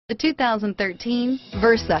The 2013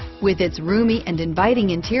 Versa. With its roomy and inviting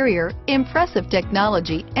interior, impressive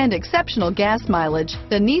technology, and exceptional gas mileage,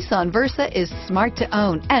 the Nissan Versa is smart to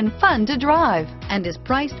own and fun to drive, and is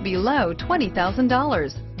priced below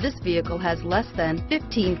 $20,000. This vehicle has less than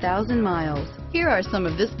 15,000 miles. Here are some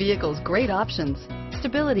of this vehicle's great options: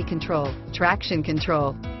 stability control, traction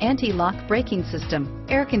control, anti-lock braking system,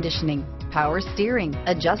 air conditioning, power steering,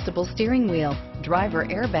 adjustable steering wheel, driver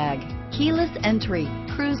airbag, keyless entry,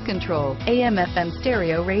 cruise control, AM/FM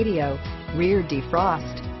stereo radio, rear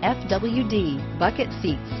defrost, FWD, bucket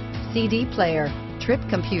seats, CD player, trip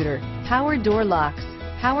computer, power door locks,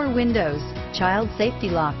 power windows, child safety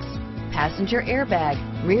locks, passenger airbag,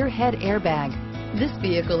 rear head airbag. This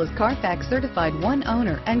vehicle is Carfax certified one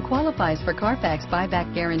owner and qualifies for Carfax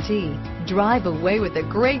buyback guarantee. Drive away with a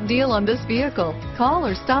great deal on this vehicle. Call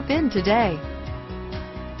or stop in today.